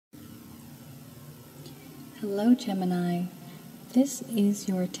Hello Gemini, this is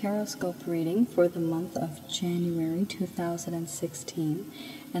your Horoscope reading for the month of January 2016,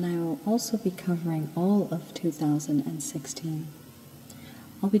 and I will also be covering all of 2016.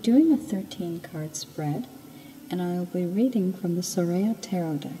 I'll be doing a 13 card spread, and I'll be reading from the Soraya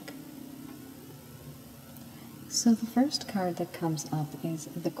Tarot deck. So the first card that comes up is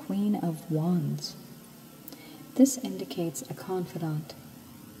the Queen of Wands. This indicates a confidant,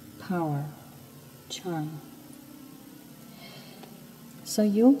 power, charm. So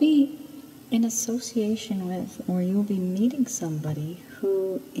you'll be in association with, or you'll be meeting somebody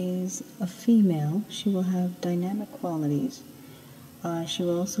who is a female. She will have dynamic qualities. She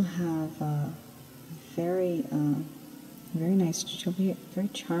will also have very nice, she'll be very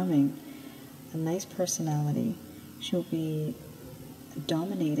charming, a nice personality. She'll be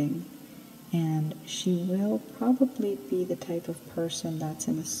dominating, and she will probably be the type of person that's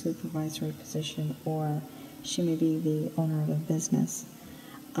in a supervisory position, or she may be the owner of a business.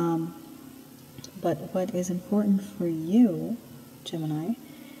 But what is important for you, Gemini,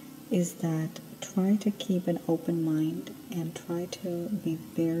 is that try to keep an open mind and try to be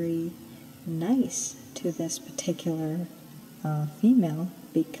very nice to this particular female,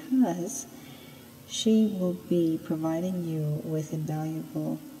 because she will be providing you with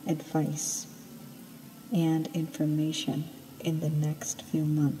invaluable advice and information in the next few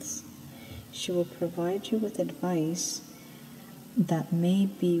months. She will provide you with advice that may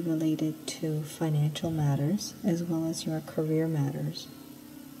be related to financial matters as well as your career matters.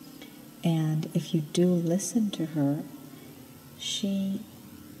 And if you do listen to her, she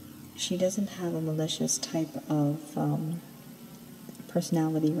doesn't have a malicious type of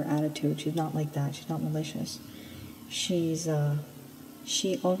personality or attitude. She's not like that. She's not malicious. She's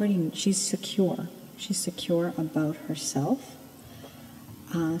secure. She's secure about herself.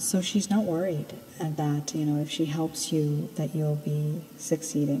 So she's not worried that, if she helps you, that you'll be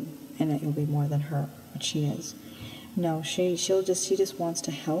succeeding and that you'll be more than her, what she is. No, she just wants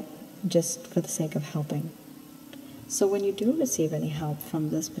to help just for the sake of helping. So when you do receive any help from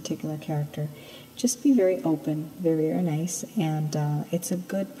this particular character, just be very open, very, very nice, and it's a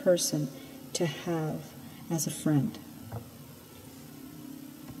good person to have as a friend.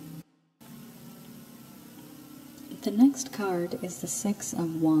 The next card is the Six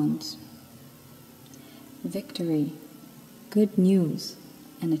of Wands. Victory, good news,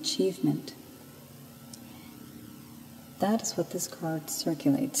 and achievement. That is what this card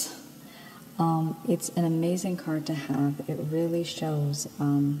circulates. It's an amazing card to have. It really shows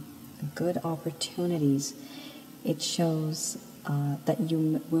good opportunities. It shows that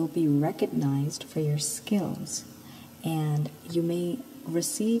you will be recognized for your skills, and you may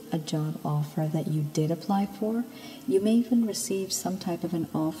receive a job offer that you did apply for. You may even receive some type of an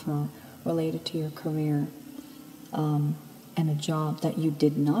offer related to your career and a job that you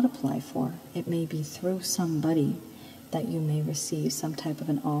did not apply for. It may be through somebody that you may receive some type of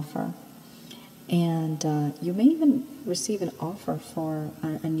an offer. And you may even receive an offer for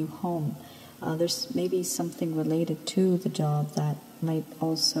a new home. There's maybe something related to the job that might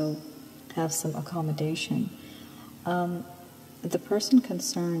also have some accommodation. The person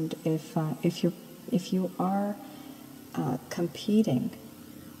concerned, if you are competing,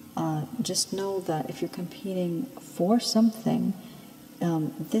 just know that if you're competing for something,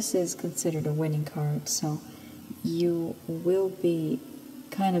 this is considered a winning card. So you will be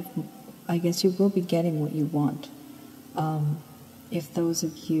you will be getting what you want. If those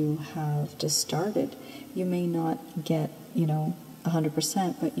of you have just started, you may not get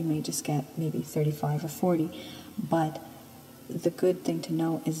 100%, but you may just get maybe 35 or 40. But the good thing to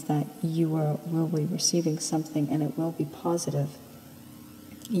know is that you will be receiving something, and it will be positive.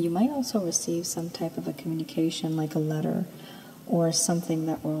 You might also receive some type of a communication, like a letter or something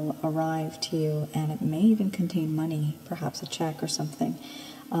that will arrive to you, and it may even contain money, perhaps a check or something.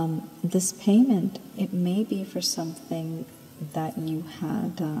 This payment, it may be for something that you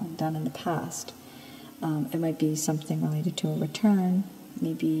had done in the past. It might be something related to a return,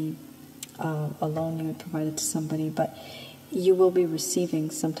 maybe a loan you had provided to somebody, but you will be receiving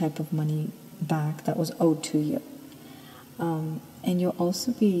some type of money back that was owed to you. And you'll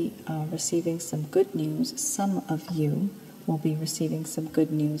also be receiving some good news. Some of you will be receiving some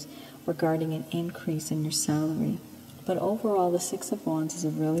good news regarding an increase in your salary. But overall, the Six of Wands is a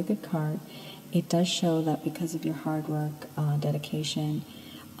really good card. It does show that because of your hard work, dedication,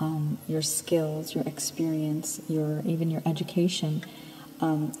 your skills, your experience, even your education,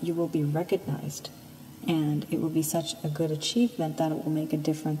 you will be recognized. And it will be such a good achievement that it will make a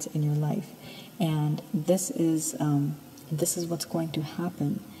difference in your life. And this is what's going to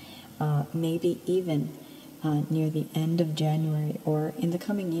happen. Maybe even near the end of January or in the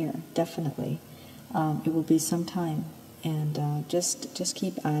coming year, definitely. It will be some time, and just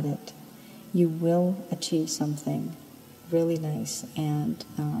keep at it. You will achieve something really nice, and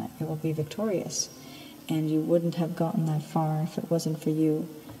it will be victorious. And you wouldn't have gotten that far if it wasn't for you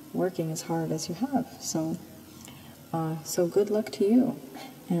working as hard as you have. So good luck to you.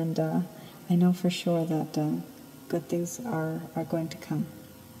 And I know for sure that good things are going to come.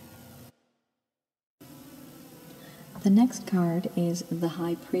 The next card is the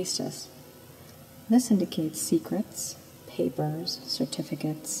High Priestess. This indicates secrets, papers,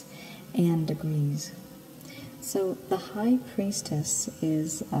 certificates, and degrees. So the High Priestess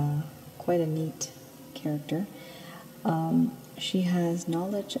is quite a neat character. She has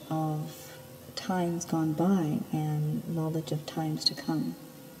knowledge of times gone by and knowledge of times to come.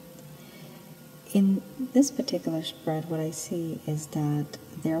 In this particular spread, what I see is that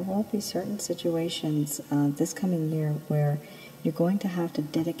there will be certain situations this coming year where you're going to have to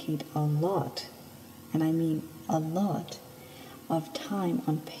dedicate a lot, and I mean a lot, of time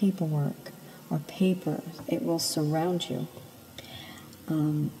on paperwork or papers. It will surround you.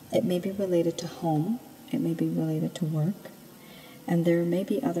 It may be related to home, it may be related to work, and there may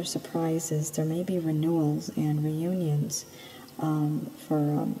be other surprises. There may be renewals and reunions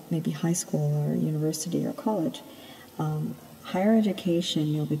for maybe high school or university or college. Higher education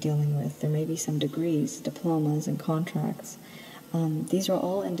you'll be dealing with. There may be some degrees, diplomas, and contracts. These are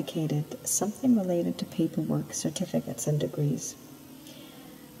all indicated something related to paperwork, certificates, and degrees.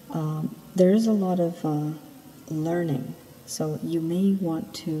 There is a lot of learning, so you may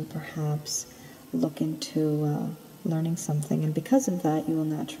want to perhaps look into learning something, and because of that you will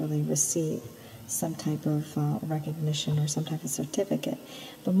naturally receive some type of recognition or some type of certificate,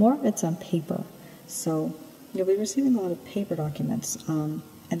 but more of it's on paper. So you'll be receiving a lot of paper documents. In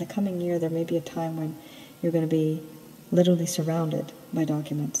the coming year there may be a time when you're going to be literally surrounded by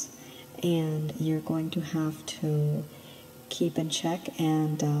documents, and you're going to have to keep in check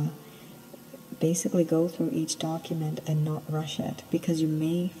and basically go through each document and not rush it, because you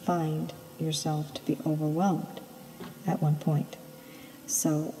may find yourself to be overwhelmed at one point.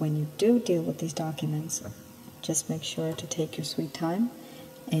 So when you do deal with these documents, just make sure to take your sweet time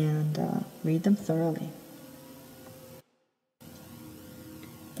and read them thoroughly.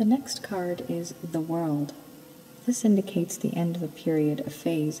 The next card is the World. This indicates the end of a period, a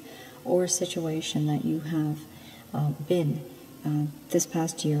phase, or a situation that you have been this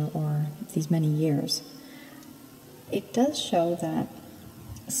past year or these many years. It does show that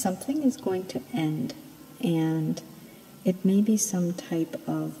something is going to end, and it may be some type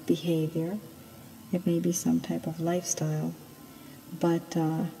of behavior, it may be some type of lifestyle, but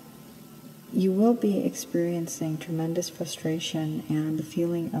you will be experiencing tremendous frustration and the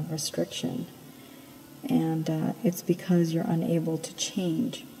feeling of restriction, and it's because you're unable to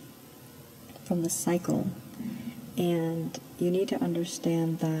change from the cycle. And you need to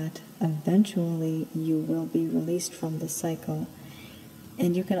understand that eventually you will be released from the cycle,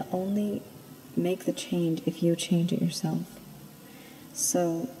 and you can only make the change if you change it yourself.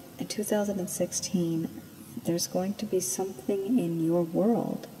 So in 2016, there's going to be something in your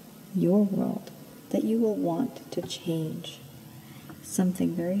world, that you will want to change.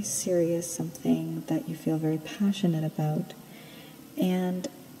 Something very serious, something that you feel very passionate about. And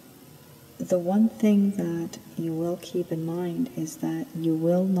the one thing that you will keep in mind is that you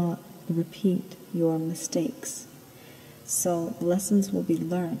will not repeat your mistakes. So lessons will be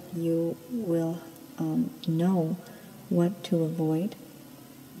learned. You will know what to avoid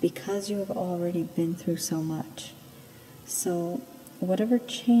because you have already been through so much. So whatever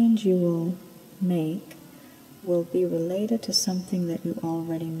change you will make will be related to something that you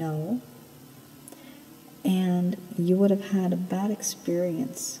already know, and you would have had a bad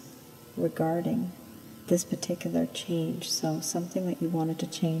experience regarding this particular change. So something that you wanted to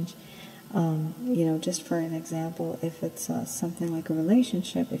change, just for an example, if it's something like a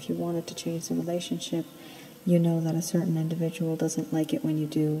relationship, if you wanted to change the relationship, you know that a certain individual doesn't like it when you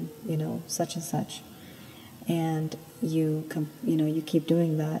do, such and such, and you keep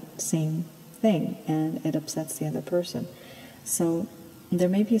doing that same thing, and it upsets the other person. So there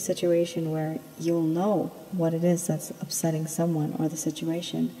may be a situation where you'll know what it is that's upsetting someone or the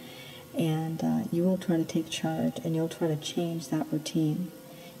situation, and you will try to take charge, and you'll try to change that routine.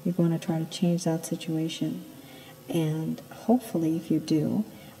 You're going to try to change that situation, and hopefully if you do,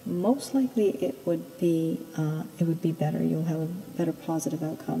 most likely it would be better. You'll have a better positive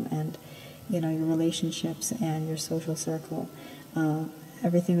outcome, and your relationships and your social circle,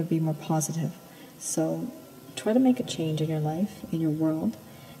 everything would be more positive. So try to make a change in your life, in your world,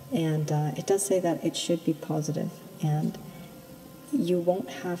 And it does say that it should be positive, and you won't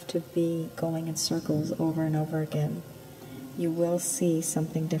have to be going in circles over and over again. You will see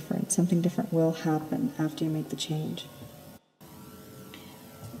something different. Something different will happen after you make the change.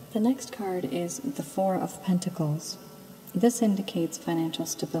 The next card is the Four of Pentacles. This indicates financial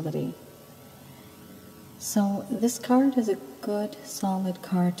stability. So this card is a good, solid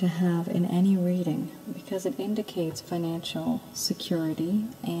card to have in any reading because it indicates financial security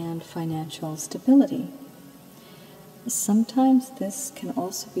and financial stability. Sometimes this can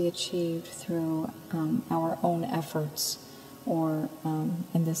also be achieved through our own efforts, or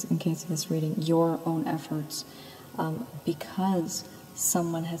in case of this reading, your own efforts, because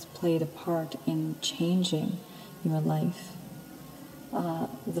someone has played a part in changing your life.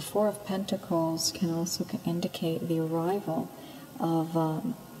 The Four of Pentacles can also indicate the arrival of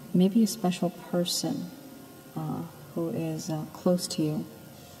maybe a special person who is close to you,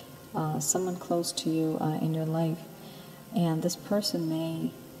 someone close to you in your life, and this person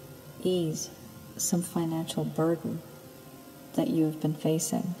may ease some financial burden that you have been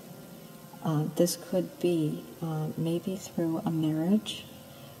facing. This could be maybe through a marriage,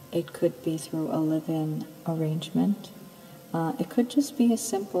 it could be through a live-in arrangement. It could just be a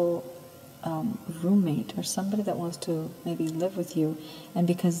simple roommate or somebody that wants to maybe live with you, and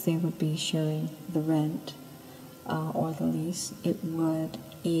because they would be sharing the rent or the lease, it would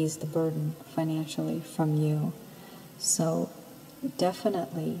ease the burden financially from you. So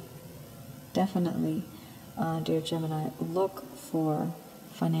definitely, dear Gemini, look for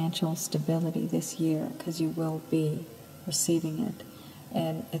financial stability this year because you will be receiving it.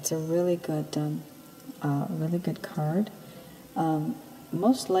 And it's a really good card.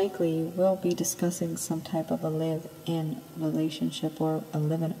 Most likely you will be discussing some type of a live-in relationship or a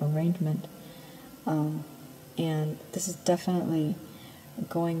live-in arrangement, and this is definitely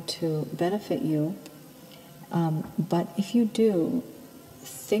going to benefit you, but if you do,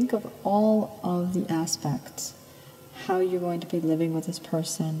 think of all of the aspects, how you're going to be living with this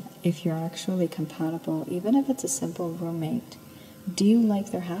person, if you're actually compatible, even if it's a simple roommate. Do you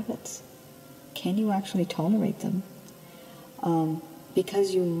like their habits? Can you actually tolerate them?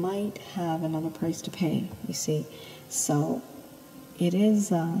 Because you might have another price to pay, you see. So it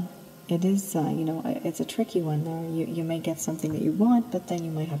is, it's a tricky one there. You may get something that you want, but then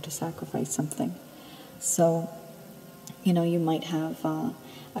you might have to sacrifice something. So, you might have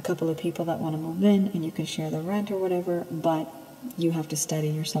a couple of people that want to move in, and you can share the rent or whatever, but you have to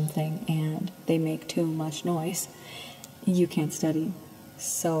study or something, and they make too much noise. You can't study,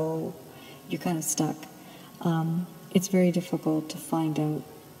 so you're kind of stuck. It's very difficult to find out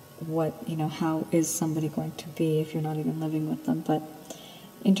how is somebody going to be if you're not even living with them. But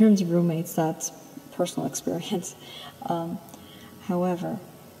in terms of roommates, that's personal experience. However,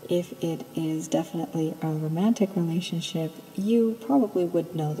 if it is definitely a romantic relationship, you probably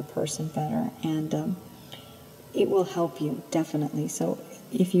would know the person better, and it will help you, definitely. So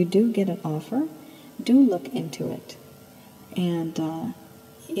if you do get an offer, do look into it. And,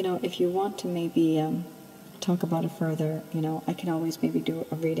 if you want to maybe talk about it further, I can always maybe do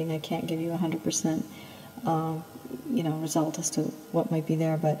a reading. I can't give you 100%, result as to what might be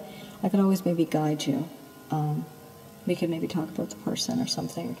there, but I could always maybe guide you. We could maybe talk about the person or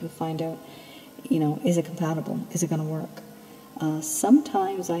something. We can find out, is it compatible? Is it going to work?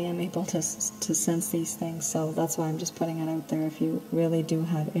 Sometimes I am able to sense these things, so that's why I'm just putting it out there. If you really do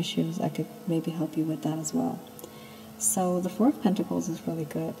have issues, I could maybe help you with that as well. So the Four of Pentacles is really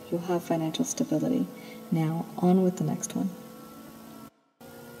good. You'll have financial stability. Now, on with the next one.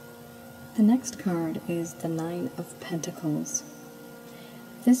 The next card is the Nine of Pentacles.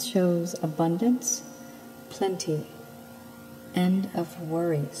 This shows abundance, plenty, end of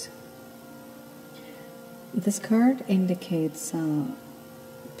worries. This card indicates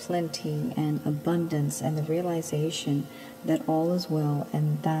plenty and abundance and the realization that all is well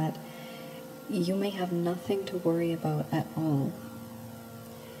and that you may have nothing to worry about at all.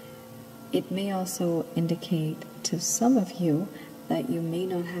 It may also indicate to some of you that you may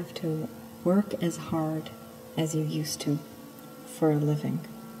not have to work as hard as you used to for a living.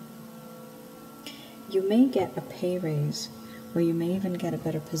 You may get a pay raise, or you may even get a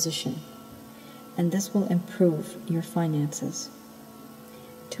better position, and this will improve your finances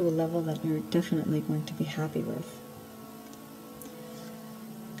to a level that you're definitely going to be happy with.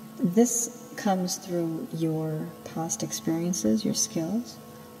 This comes through your past experiences, your skills.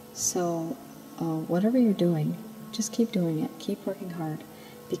 So whatever you're doing, just keep doing it. Keep working hard,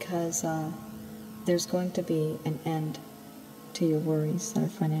 because there's going to be an end to your worries that are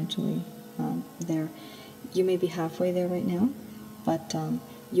financially there. You may be halfway there right now, but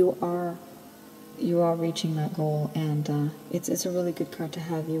you are reaching that goal, and it's a really good card to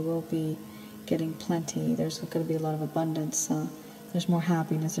have. You will be getting plenty. There's going to be a lot of abundance. There's more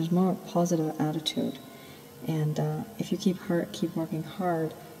happiness. There's more positive attitude, and if you keep working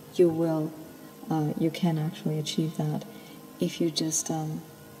hard, you can actually achieve that. If you just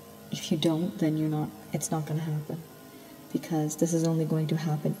if you don't, then it's not going to happen, because this is only going to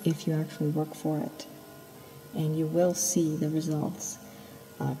happen if you actually work for it, and you will see the results.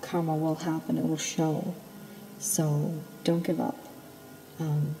 Karma will happen, it will show. So don't give up.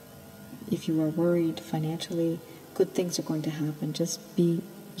 If you are worried financially, good things are going to happen. You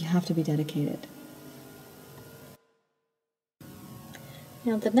have to be dedicated.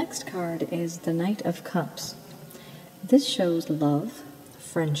 Now the next card is the Knight of Cups. This shows love,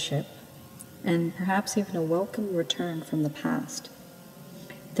 friendship, and perhaps even a welcome return from the past.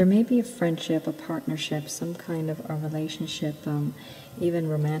 There may be a friendship, a partnership, some kind of a relationship, even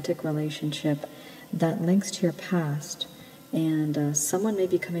romantic relationship that links to your past, and someone may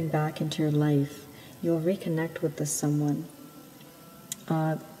be coming back into your life. You'll reconnect with this someone.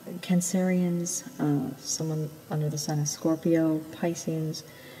 Cancerians, someone under the sign of Scorpio, Pisces,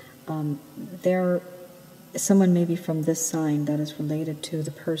 someone maybe from this sign that is related to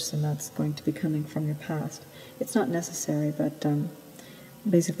the person that's going to be coming from your past. It's not necessary, but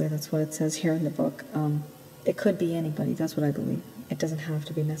basically that's what it says here in the book. It could be anybody, that's what I believe. It doesn't have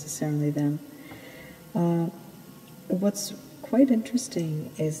to be necessarily them. What's quite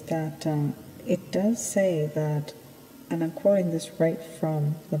interesting is that it does say that, and I'm quoting this right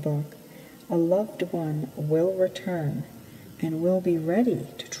from the book, a loved one will return and will be ready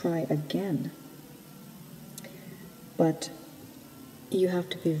to try again. But you have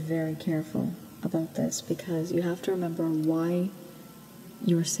to be very careful about this, because you have to remember why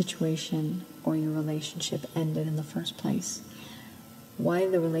your situation or your relationship ended in the first place. Why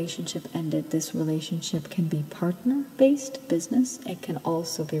the relationship ended. This relationship can be partner-based business. It can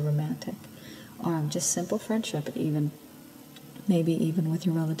also be romantic, or just simple friendship, maybe even with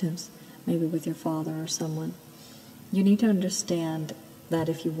your relatives, maybe with your father or someone. You need to understand that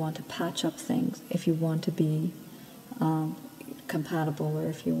if you want to patch up things, if you want to be compatible, or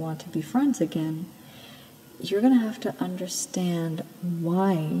if you want to be friends again, you're going to have to understand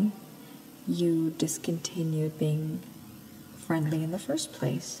why you discontinued being friendly in the first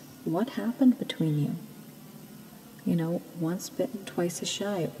place. What happened between you? Once bitten, twice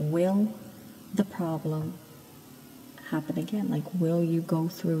shy. Will the problem happen again? Like, will you go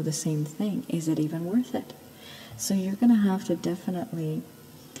through the same thing? Is it even worth it? So you're going to have to definitely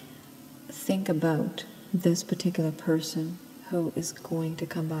think about this particular person who is going to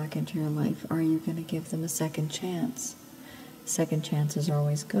come back into your life. Are you going to give them a second chance? Second chances are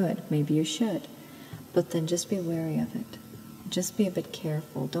always good. Maybe you should. But then just be wary of it. Just be a bit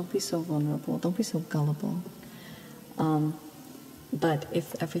careful. Don't be so vulnerable. Don't be so gullible. But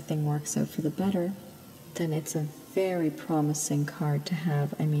if everything works out for the better, then it's a very promising card to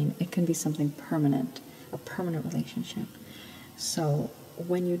have. I mean, it can be something permanent, a permanent relationship. So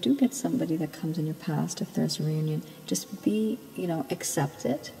when you do get somebody that comes in your past, if there's a reunion, just be, accept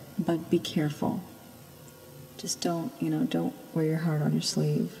it, but be careful. Just don't wear your heart on your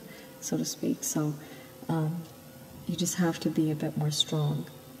sleeve, so to speak. So you just have to be a bit more strong,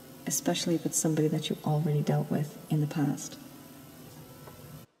 especially if it's somebody that you already dealt with in the past.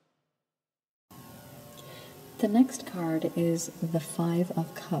 The next card is the Five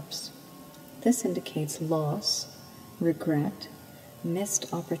of Cups. This indicates loss, regret,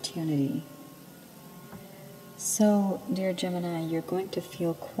 missed opportunity. So, dear Gemini, you're going to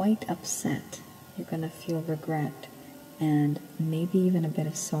feel quite upset. You're going to feel regret and maybe even a bit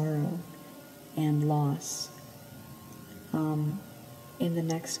of sorrow and loss in the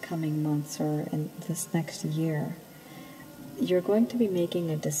next coming months or in this next year. You're going to be making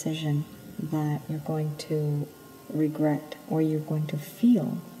a decision that you're going to regret, or you're going to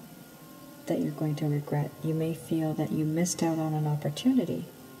feel that you're going to regret. You may feel that you missed out on an opportunity.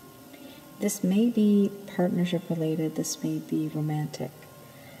 This may be partnership related, this may be romantic.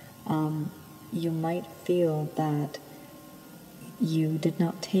 You might feel that you did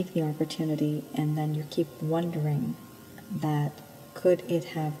not take the opportunity, and then you keep wondering that could it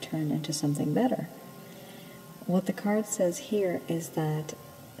have turned into something better. What the card says here is that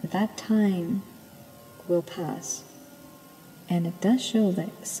time will pass. And it does show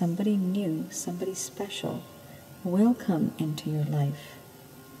that somebody new, somebody special, will come into your life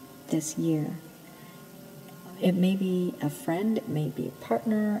this year. It may be a friend, it may be a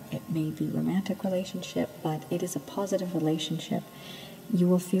partner, it may be a romantic relationship, but it is a positive relationship. You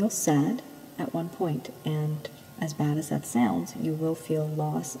will feel sad at one point, and as bad as that sounds, you will feel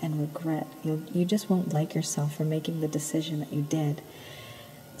loss and regret. You just won't like yourself for making the decision that you did.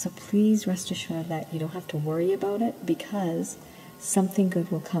 So please rest assured that you don't have to worry about it, because something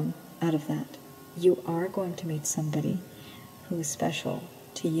good will come out of that. You are going to meet somebody who is special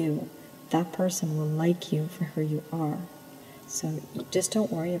to you. That person will like you for who you are. So just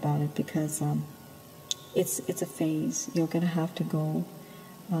don't worry about it, because it's a phase. You're going to have to go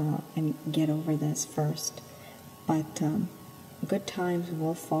and get over this first. But good times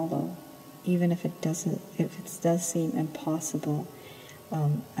will follow, even if it does seem impossible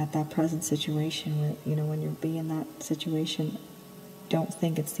at that present situation. When you're being in that situation, don't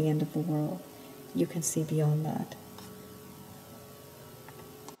think it's the end of the world. You can see beyond that.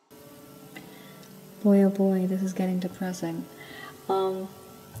 Boy, oh boy, this is getting depressing. The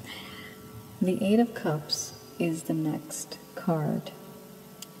Eight of Cups is the next card.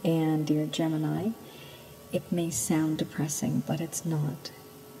 And dear Gemini, it may sound depressing, but it's not.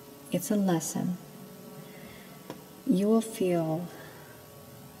 It's a lesson. You will feel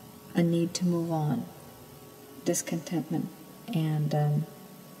a need to move on, discontentment, and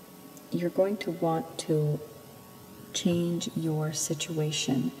you're going to want to change your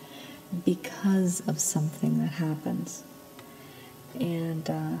situation because of something that happens. And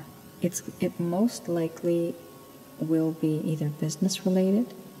it most likely will be either business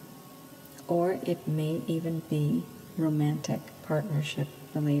related, or it may even be romantic partnership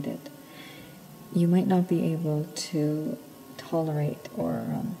related. You might not be able to tolerate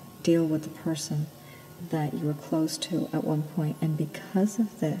or deal with the person that you were close to at one point, and because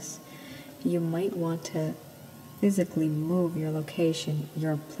of this, you might want to physically move your location,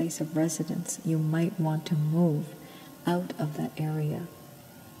 your place of residence. You might want to move out of that area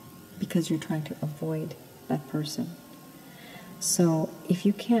because you're trying to avoid that person. So if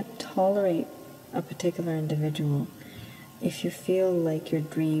you can't tolerate a particular individual, if you feel like your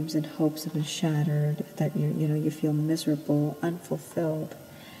dreams and hopes have been shattered, that you feel miserable, unfulfilled,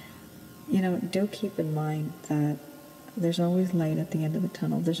 do keep in mind that there's always light at the end of the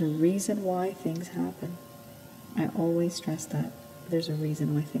tunnel. There's a reason why things happen. I always stress that. There's a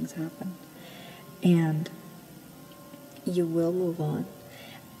reason why things happen. And you will move on.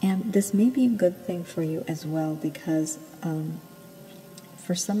 And this may be a good thing for you as well, because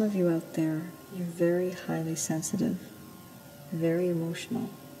for some of you out there, you're very highly sensitive, very emotional,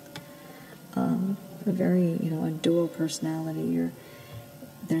 a dual personality.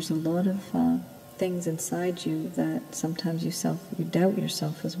 There's a lot of things inside you that sometimes you doubt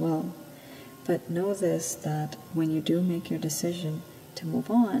yourself as well. But know this, that when you do make your decision to move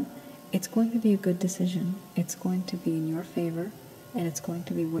on, it's going to be a good decision. It's going to be in your favor, and it's going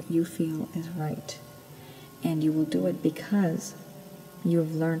to be what you feel is right. And you will do it because you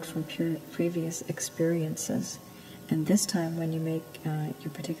have learned from previous experiences. And this time when you make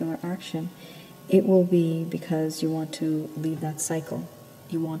your particular action, it will be because you want to leave that cycle.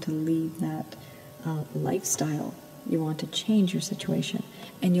 You want to leave that lifestyle. You want to change your situation,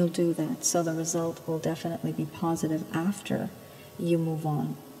 and you'll do that. So the result will definitely be positive after you move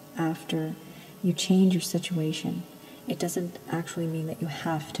on, after you change your situation. It doesn't actually mean that you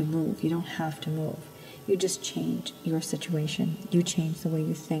have to move. You don't have to move. You just change your situation. You change the way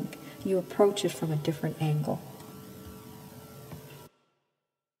you think. You approach it from a different angle.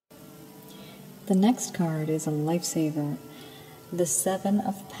 The next card is a lifesaver, the Seven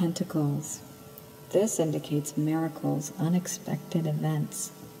of Pentacles. This indicates miracles, unexpected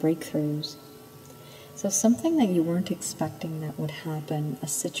events, breakthroughs. So something that you weren't expecting that would happen, a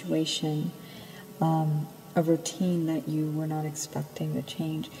situation, a routine that you were not expecting to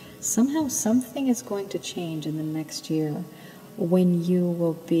change. Somehow something is going to change in the next year when you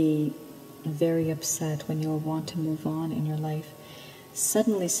will be very upset, when you'll want to move on in your life.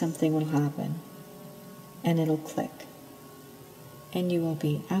 Suddenly something will happen and it'll click. And you will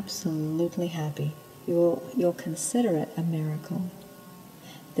be absolutely happy. You'll consider it a miracle.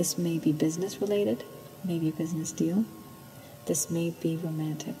 This may be business related, maybe a business deal. This may be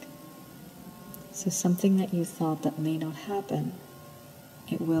romantic. So something that you thought that may not happen,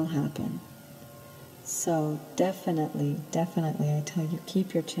 it will happen. So definitely, I tell you,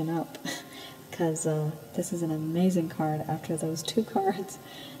 keep your chin up, because this is an amazing card. After those two cards,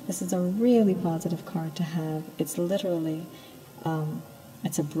 this is a really positive card to have. It's literally,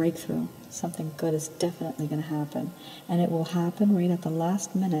 it's a breakthrough. Something good is definitely going to happen. And it will happen right at the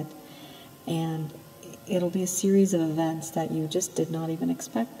last minute. And it'll be a series of events that you just did not even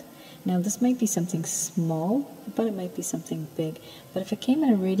expect. Now, this might be something small, but it might be something big. But if it came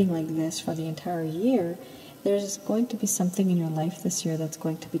in a reading like this for the entire year, there's going to be something in your life this year that's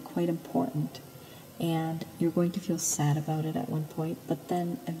going to be quite important. and you're going to feel sad about it at one point, but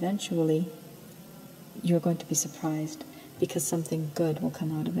then eventually you're going to be surprised because something good will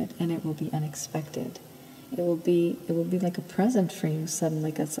come out of it, and it will be unexpected. It will be like a present for you,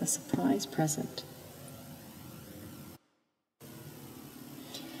 suddenly, like a surprise present.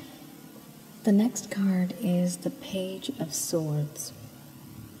 The next card is the Page of Swords.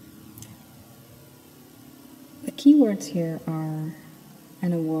 The key words here are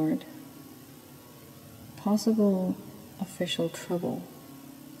an award, possible official trouble,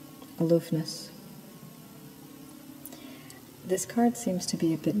 aloofness. This card seems to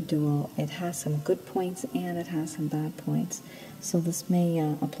be a bit dual. It has some good points and it has some bad points. So this may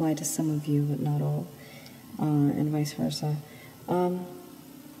apply to some of you, but not all, and vice versa.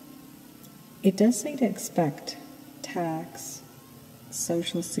 It does say to expect tax,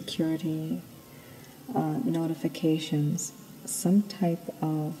 Social Security, notifications, some type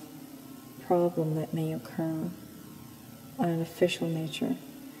of problem that may occur on an official nature.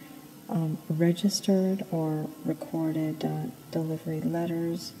 Registered or recorded delivery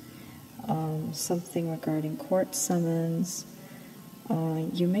letters, something regarding court summons.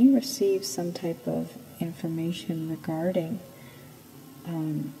 You may receive some type of information regarding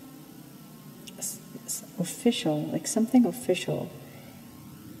official, like something official,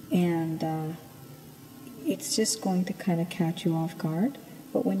 and it's just going to kind of catch you off guard.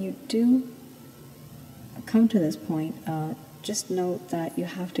 But when you do come to this point, just note that you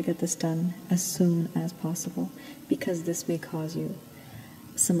have to get this done as soon as possible, because this may cause you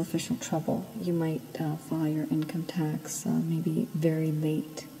some official trouble. You might file your income tax maybe very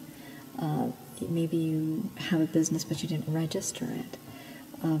late. Maybe you have a business but you didn't register it.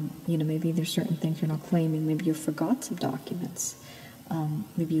 Maybe there's certain things you're not claiming. Maybe you forgot some documents.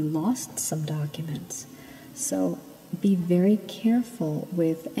 Maybe you lost some documents. So be very careful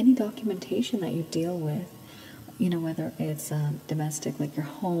with any documentation that you deal with. Whether it's domestic, like your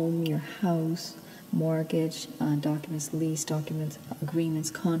home, your house, mortgage, documents, lease documents,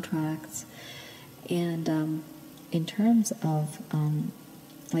 agreements, contracts. And in terms of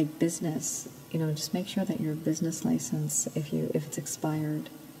like business, just make sure that your business license, if it's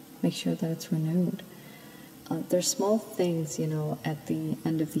expired, make sure that it's renewed. There's small things, at the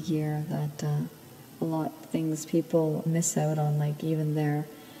end of the year that a lot of things people miss out on, like even their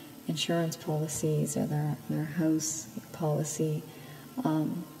insurance policies or their house policy.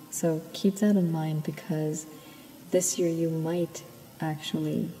 So keep that in mind, because this year you might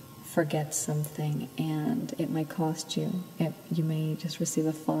actually forget something and it might cost you. You may just receive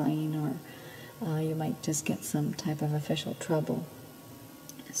a fine, or you might just get some type of official trouble.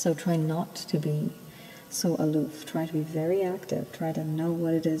 So try not to be so aloof. Try to be very active. Try to know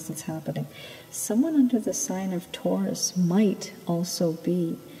what it is that's happening. Someone under the sign of Taurus might also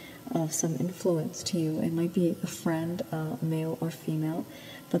be of some influence to you. It might be a friend, male or female,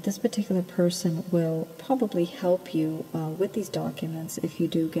 but this particular person will probably help you with these documents if you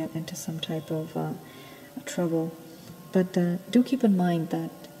do get into some type of trouble. But do keep in mind that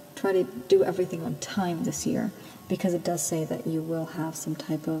try to do everything on time this year, because it does say that you will have some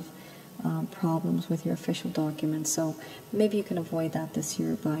type of problems with your official documents. So maybe you can avoid that this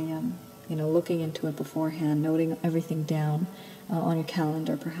year by looking into it beforehand, noting everything down on your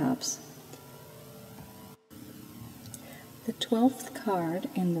calendar perhaps. The 12th card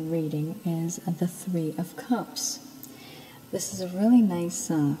in the reading is the Three of Cups. This is a really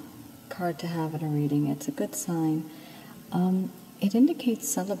nice card to have in a reading. It's a good sign. It indicates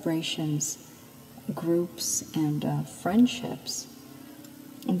celebrations, groups, and friendships.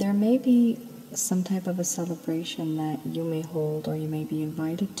 And there may be some type of a celebration that you may hold or you may be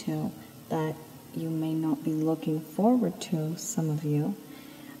invited to that you may not be looking forward to, some of you.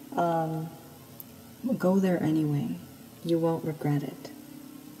 Go there anyway. You won't regret it.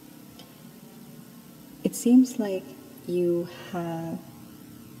 It seems like you have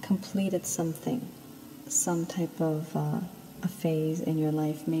completed something, some type of a phase in your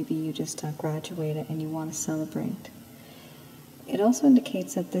life. Maybe you just graduated and you want to celebrate. It also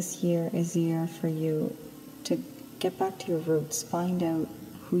indicates that this year is a year for you to get back to your roots, find out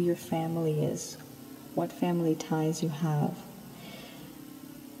who your family is, what family ties you have.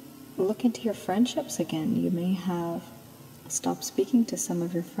 Look into your friendships again. You may have stopped speaking to some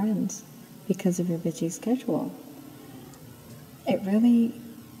of your friends because of your busy schedule. It really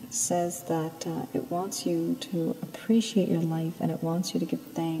says that it wants you to appreciate your life, and it wants you to give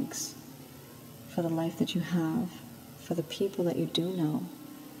thanks for the life that you have, for the people that you do know.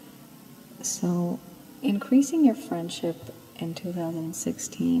 So increasing your friendship in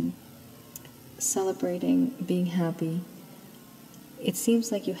 2016, celebrating, being happy. It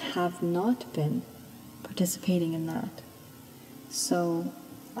seems like you have not been participating in that. So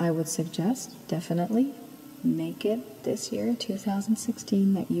I would suggest definitely make it this year,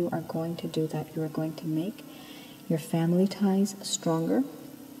 2016, that you are going to do that. You are going to make your family ties stronger.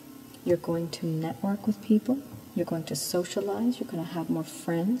 You're going to network with people. You're going to socialize. You're going to have more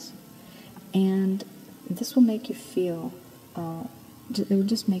friends. And this will make you feel, it will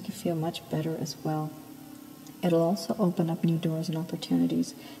just make you feel much better as well. It'll also open up new doors and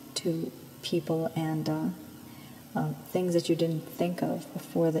opportunities to people and things that you didn't think of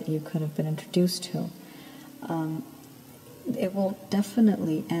before that you could have been introduced to. It will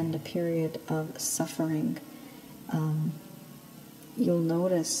definitely end a period of suffering. You'll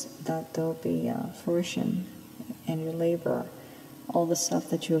notice that there'll be fruition in your labor. All the stuff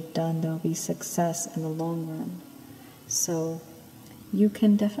that you have done, there'll be success in the long run. So you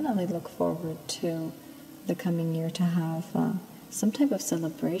can definitely look forward to the coming year to have some type of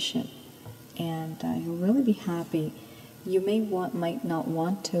celebration, and you'll really be happy. You might not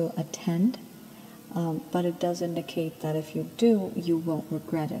want to attend, but it does indicate that if you do, you won't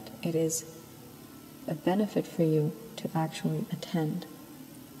regret it. It is a benefit for you to actually attend.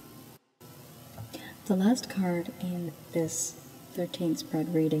 The last card in this 13th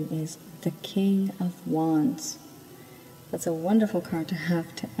spread reading is the King of Wands. That's a wonderful card to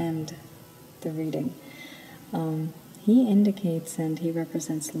have to end the reading. He indicates and he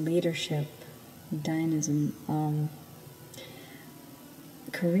represents leadership, dynamism,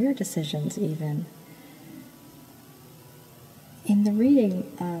 career decisions even. In the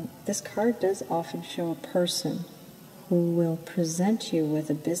reading, this card does often show a person who will present you with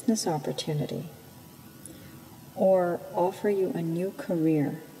a business opportunity or offer you a new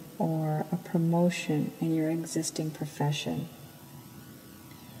career or a promotion in your existing profession.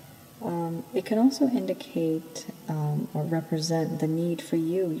 It can also indicate or represent the need for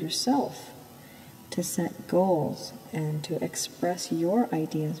you yourself to set goals and to express your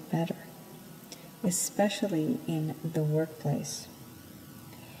ideas better, especially in the workplace.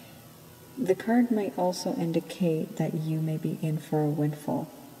 The card might also indicate that you may be in for a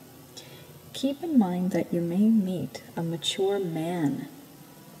windfall. Keep in mind that you may meet a mature man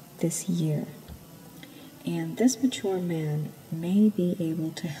this year, and this mature man may be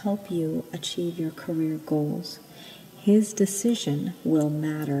able to help you achieve your career goals. His decision will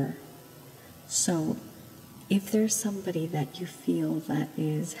matter. So if there's somebody that you feel that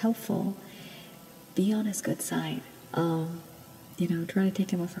is helpful, be on his good side. Try to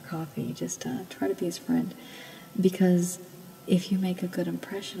take him out for coffee. Just try to be his friend. Because if you make a good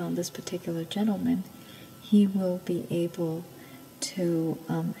impression on this particular gentleman, he will be able to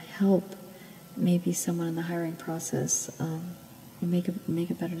help maybe someone in the hiring process make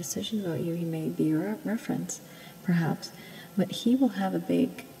a better decision about you. He may be your reference, perhaps. But he will have a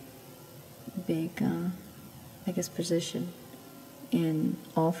big position in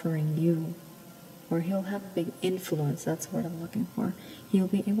offering you, or he'll have a big influence. That's what I'm looking for. He'll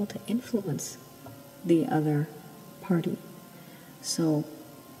be able to influence the other party. So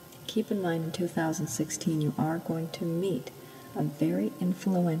keep in mind, in 2016, you are going to meet a very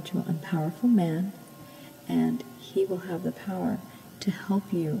influential and powerful man, and he will have the power to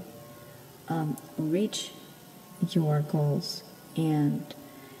help you reach your goals and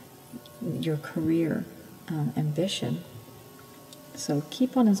your career ambition. So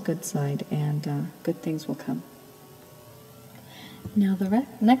keep on his good side, and good things will come. Now the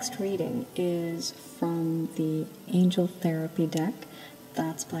next reading is from the Angel Therapy deck.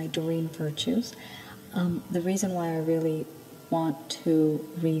 That's by Doreen Virtues. The reason why I really want to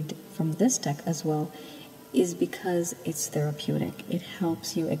read from this deck as well is because it's therapeutic. It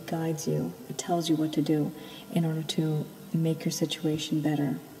helps you, it guides you, it tells you what to do in order to make your situation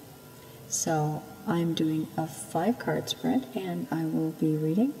better. So I'm doing a 5-card spread, and I will be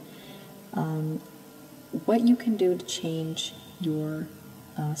reading what you can do to change your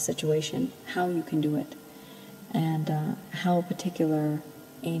situation, how you can do it, and how particular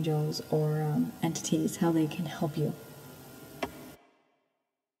angels or entities, how they can help you.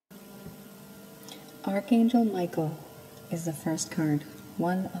 Archangel Michael is the first card,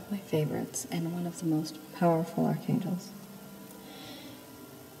 one of my favorites and one of the most powerful archangels.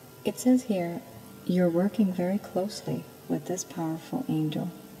 It says here, you're working very closely with this powerful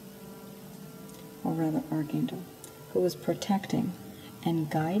angel, or rather archangel, who is protecting and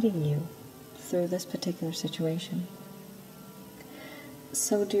guiding you through this particular situation.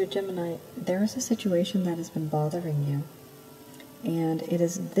 So, dear Gemini, there is a situation that has been bothering you, and it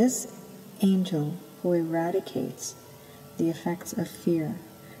is this angel who eradicates the effects of fear,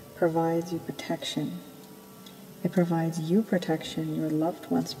 provides you protection. It provides you protection, your loved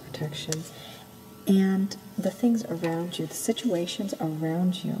one's protection, And the things around you, the situations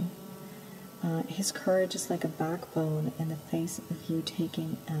around you, his courage is like a backbone in the face of you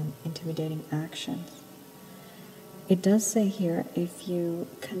taking intimidating actions. It does say here, if you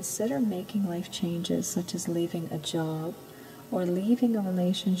consider making life changes, such as leaving a job or leaving a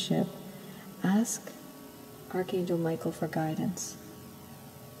relationship, ask Archangel Michael for guidance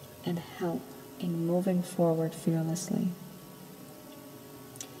and help in moving forward fearlessly.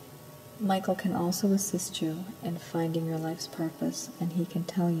 Michael can also assist you in finding your life's purpose, and he can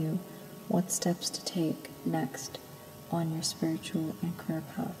tell you what steps to take next on your spiritual and career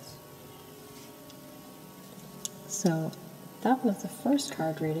paths. So that was the first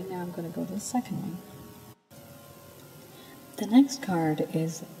card reading. Now I'm going to go to the second one. The next card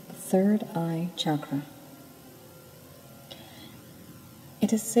is Third Eye Chakra.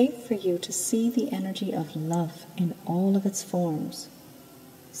 It is safe for you to see the energy of love in all of its forms,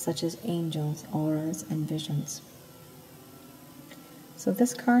 such as angels, auras, and visions. So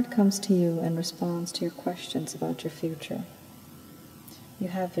this card comes to you in response to your questions about your future. You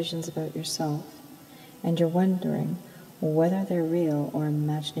have visions about yourself, and you're wondering whether they're real or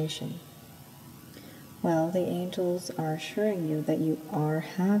imagination. Well, the angels are assuring you that you are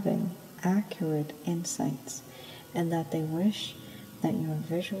having accurate insights, and that they wish that your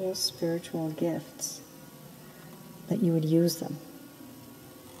visual spiritual gifts, that you would use them.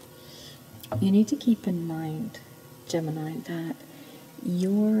 You need to keep in mind, Gemini, that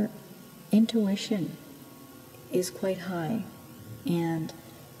your intuition is quite high and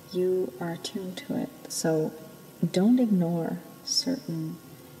you are attuned to it. So don't ignore certain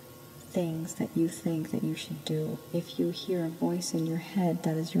things that you think that you should do. If you hear a voice in your head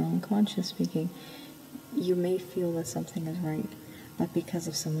that is your unconscious speaking, you may feel that something is right, but because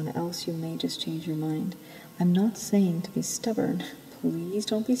of someone else, you may just change your mind. I'm not saying to be stubborn. Please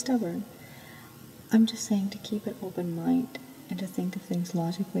don't be stubborn. I'm just saying to keep an open mind and to think of things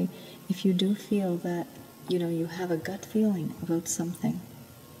logically. If you do feel that, you have a gut feeling about something,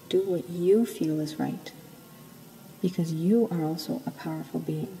 do what you feel is right, because you are also a powerful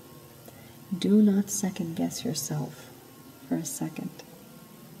being. Do not second guess yourself for a second.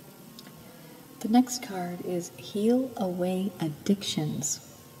 The next card is Heal Away Addictions.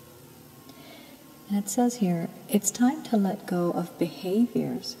 And it says here, it's time to let go of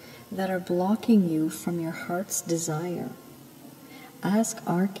behaviors that are blocking you from your heart's desire. Ask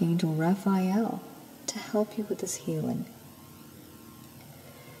Archangel Raphael to help you with this healing.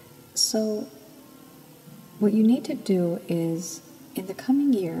 So, what you need to do is, in the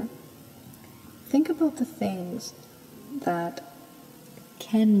coming year, think about the things that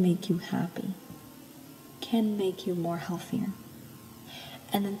can make you happy, can make you more healthier.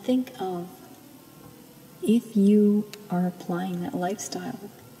 And then think of if you are applying that lifestyle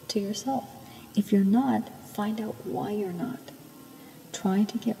to yourself. If you're not, find out why you're not. Try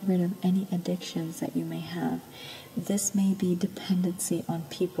to get rid of any addictions that you may have. This may be dependency on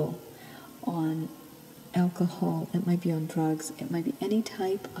people, on alcohol, it might be on drugs, it might be any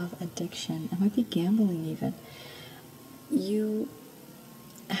type of addiction, it might be gambling even. You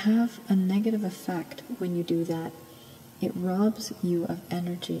have a negative effect when you do that. It robs you of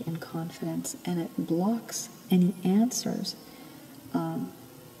energy and confidence, and it blocks any answers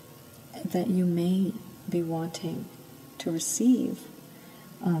that you may be wanting to receive.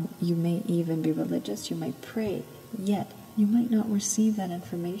 You may even be religious, you might pray, yet you might not receive that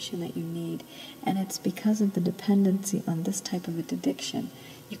information that you need, and it's because of the dependency on this type of addiction.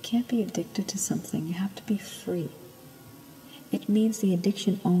 You can't be addicted to something, you have to be free. It means the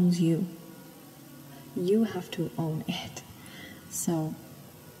addiction owns you. You have to own it. So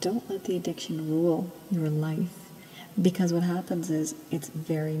don't let the addiction rule your life, because what happens is it's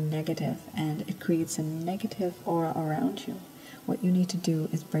very negative and it creates a negative aura around you. What you need to do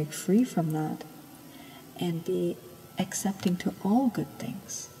is break free from that and be accepting to all good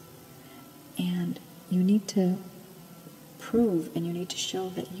things. And you need to prove and you need to show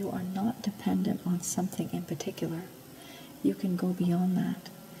that you are not dependent on something in particular. You can go beyond that.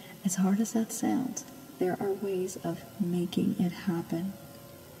 As hard as that sounds, there are ways of making it happen.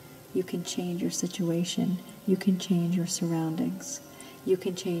 You can change your situation. You can change your surroundings. You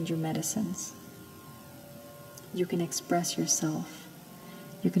can change your medicines. You can express yourself.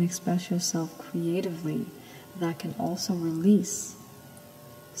 You can express yourself creatively. That can also release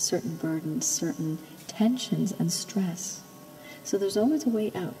certain burdens, certain tensions and stress. So there's always a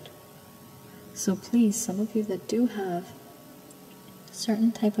way out. So please, some of you that do have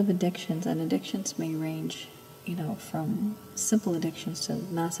certain type of addictions, and addictions may range, from simple addictions to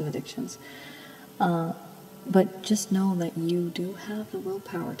massive addictions, but just know that you do have the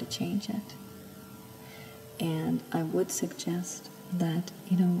willpower to change it. And I would suggest that,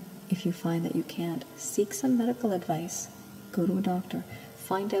 if you find that you can't, seek some medical advice. Go to a doctor.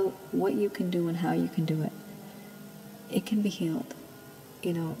 Find out what you can do and how you can do it. It can be healed.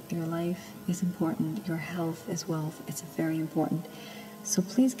 Your life is important. Your health is wealth. It's very important. So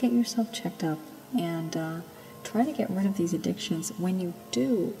please get yourself checked up and try to get rid of these addictions. When you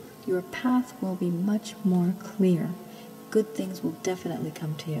do, your path will be much more clear. Good things will definitely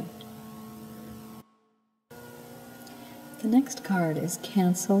come to you. The next card is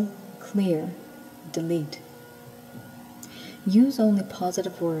cancel, clear, delete. Use only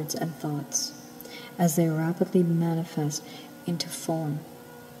positive words and thoughts as they rapidly manifest into form.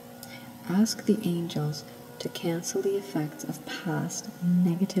 Ask the angels to cancel the effects of past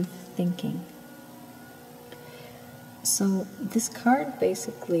negative thinking. So this card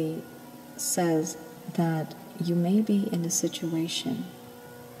basically says that you may be in a situation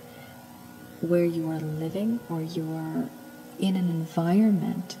where you are living or you are in an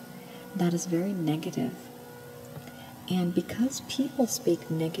environment that is very negative. And because people speak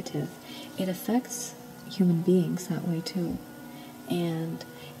negative, it affects human beings that way too. And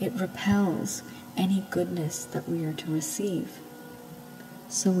it repels any goodness that we are to receive.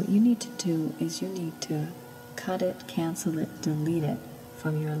 So what you need to do is you need to cut it, cancel it, delete it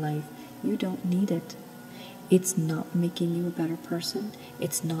from your life. You don't need it. It's not making you a better person.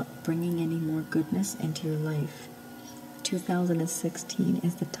 It's not bringing any more goodness into your life. 2016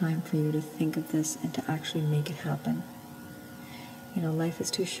 is the time for you to think of this and to actually make it happen. Life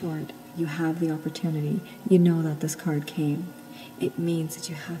is too short. You have the opportunity. You know that this card came. It means that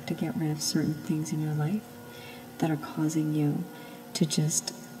you have to get rid of certain things in your life that are causing you to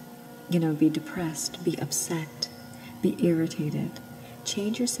just, be depressed, be upset, be irritated.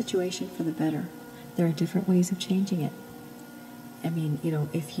 Change your situation for the better. There are different ways of changing it.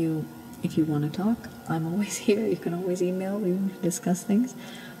 If you want to talk, I'm always here. You can always email. We can discuss things.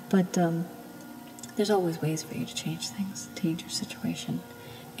 But there's always ways for you to change things, change your situation.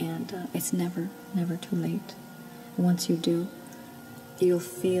 And it's never too late. Once you do, you'll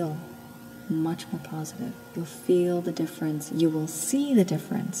feel much more positive. You'll feel the difference. You will see the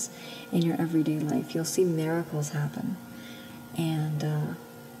difference in your everyday life. You'll see miracles happen. And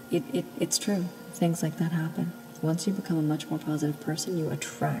it's true. Things like that happen. Once you become a much more positive person, you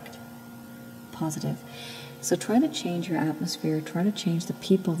attract positive. So try to change your atmosphere. Try to change the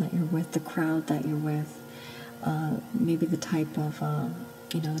people that you're with, the crowd that you're with. Maybe the type of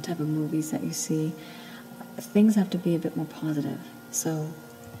movies that you see. Things have to be a bit more positive. So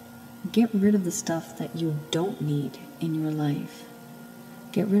get rid of the stuff that you don't need in your life.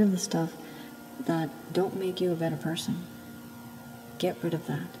 Get rid of the stuff that don't make you a better person. Get rid of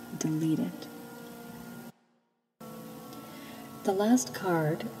that. Delete it. The last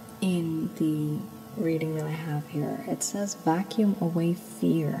card in the reading that I have here, it says vacuum away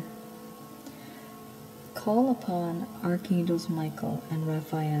fear. Call upon Archangels Michael and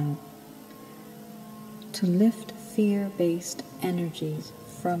Raphael to lift fear-based energies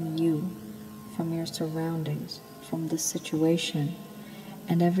from you, from your surroundings, from the situation,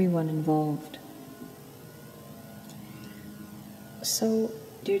 and everyone involved. So,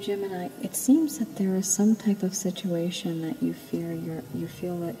 dear Gemini, it seems that there is some type of situation that you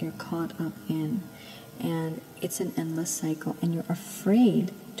feel that you're caught up in, and it's an endless cycle, and you're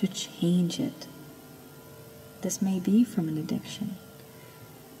afraid to change it. This may be from an addiction.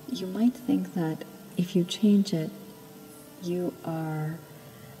 You might think that if you change it, you are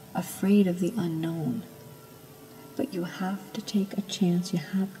afraid of the unknown. But you have to take a chance. You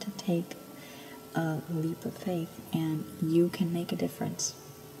have to take a leap of faith, and you can make a difference.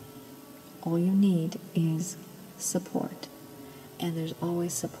 All you need is support. And there's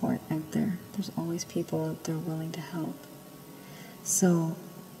always support out there. There's always people out there willing to help. So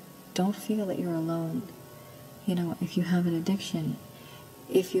don't feel that you're alone. If you have an addiction,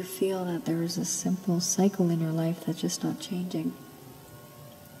 if you feel that there is a simple cycle in your life that's just not changing,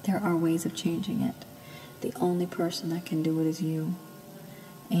 there are ways of changing it. The only person that can do it is you.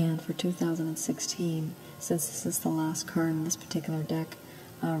 And for 2016, since this is the last card in this particular deck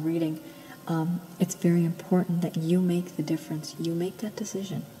reading, it's very important that you make the difference. You make that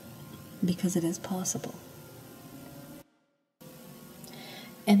decision, because it is possible.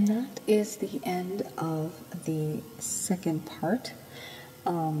 And that is the end of the second part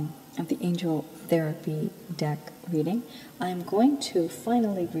of the Angel Therapy deck reading. I'm going to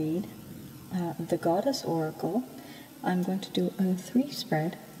finally read the Goddess Oracle. I'm going to do a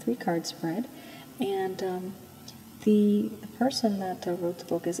three-card spread, and the person that wrote the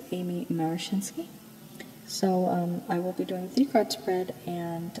book is Amy Marashinsky. So I will be doing a 3-card spread,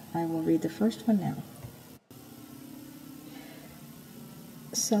 and I will read the first one now.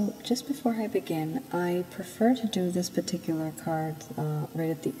 So just before I begin, I prefer to do this particular card right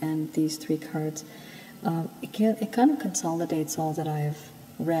at the end, these 3 cards. It kind of consolidates all that I've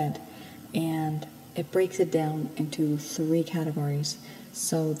read, and it breaks it down into 3 categories.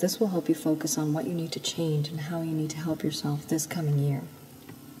 So this will help you focus on what you need to change and how you need to help yourself this coming year.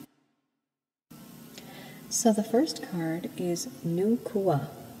 So the first card is Nukua.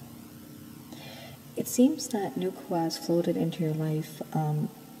 It seems that Nukua has floated into your life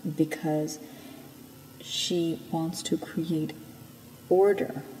because she wants to create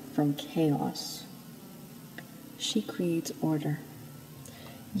order from chaos. She creates order.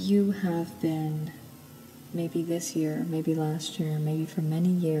 You have been, maybe this year, maybe last year, maybe for many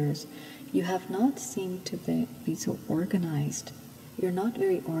years, you have not seemed to be so organized. You're not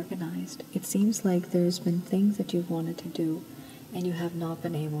very organized. It seems like there's been things that you've wanted to do and you have not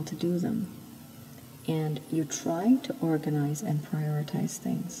been able to do them. And you try to organize and prioritize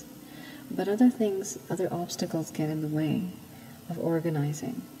things. But other obstacles get in the way of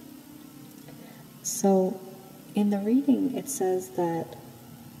organizing. So in the reading, it says that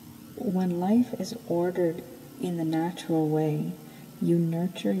when life is ordered in the natural way, you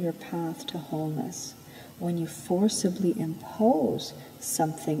nurture your path to wholeness. When you forcibly impose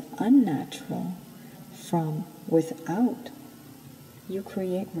something unnatural from without, you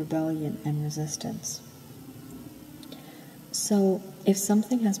create rebellion and resistance. So if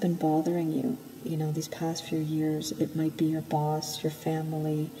something has been bothering you, these past few years, it might be your boss, your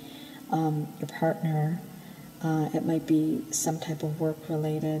family, your partner, it might be some type of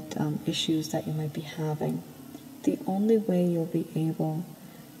work-related issues that you might be having. The only way you'll be able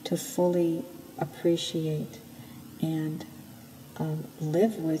to fully appreciate and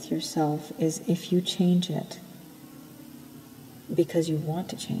live with yourself is if you change it because you want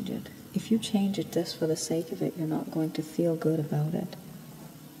to change it. If you change it just for the sake of it, you're not going to feel good about it.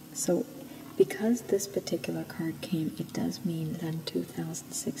 So because this particular card came, it does mean that in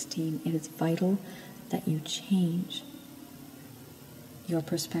 2016, it is vital that you change your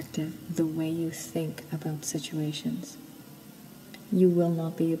perspective, the way you think about situations. You will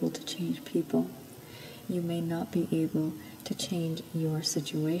not be able to change people. You may not be able to change your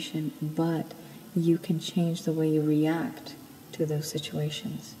situation, but you can change the way you react to those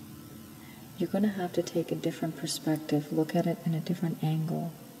situations. You're going to have to take a different perspective, look at it in a different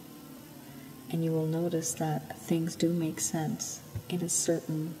angle, and you will notice that things do make sense in a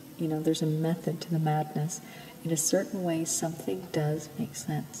certain, there's a method to the madness. In a certain way, something does make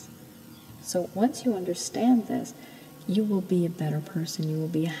sense. So once you understand this, you will be a better person. You will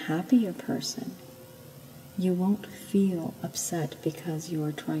be a happier person. You won't feel upset because you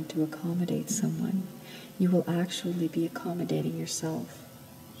are trying to accommodate someone. You will actually be accommodating yourself.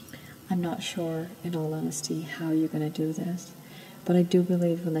 I'm not sure, in all honesty, how you're going to do this, but I do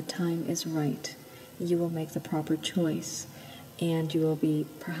believe when the time is right, you will make the proper choice, and you will be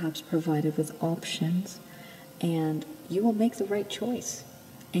perhaps provided with options, and you will make the right choice,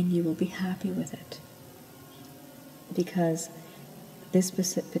 and you will be happy with it. Because this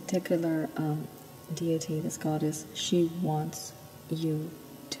particular deity, this goddess, she wants you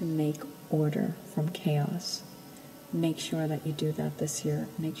to make order from chaos. Make sure that you do that this year.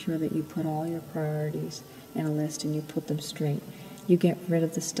 Make sure that you put all your priorities in a list and you put them straight. You get rid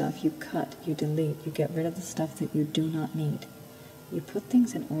of the stuff, you cut, you delete, you get rid of the stuff that you do not need. You put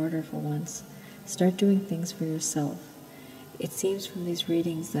things in order for once. Start doing things for yourself. It seems from these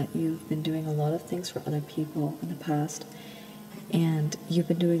readings that you've been doing a lot of things for other people in the past, and you've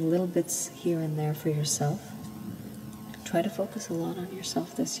been doing little bits here and there for yourself. Try to focus a lot on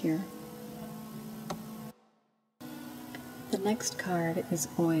yourself this year. The next card is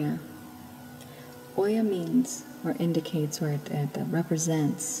Oya. Oya means, or indicates, or it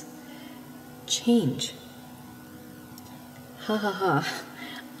represents change. Ha ha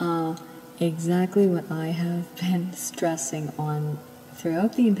ha. Exactly what I have been stressing on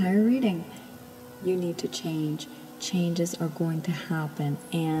throughout the entire reading. You need to change. Changes are going to happen,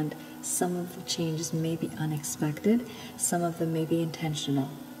 and some of the changes may be unexpected, some of them may be intentional.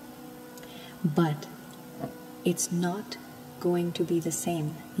 But it's not going to be the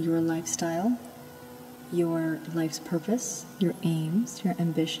same. Your lifestyle, your life's purpose, your aims, your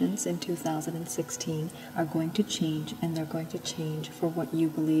ambitions in 2016 are going to change, and they're going to change for what you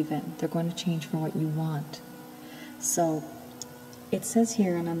believe in. They're going to change for what you want. So it says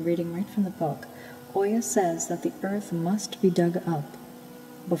here, and I'm reading right from the book, Oya says that the earth must be dug up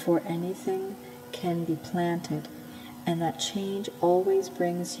before anything can be planted, and that change always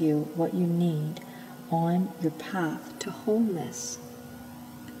brings you what you need on your path to wholeness.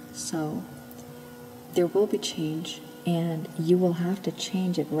 So there will be change. And you will have to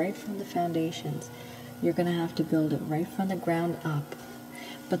change it right from the foundations. You're going to have to build it right from the ground up.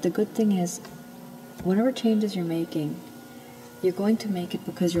 But the good thing is, whatever changes you're making, you're going to make it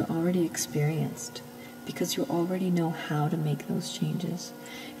because you're already experienced, because you already know how to make those changes.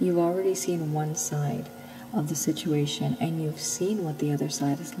 You've already seen one side of the situation, and you've seen what the other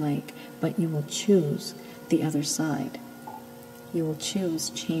side is like, but you will choose the other side. You will choose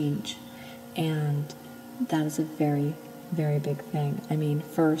change, and that is a very, very big thing. I mean,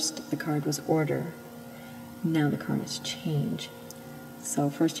 first the card was order, now the card is change. So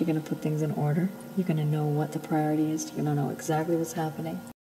first you're going to put things in order. You're going to know what the priority is. You're going to know exactly what's happening.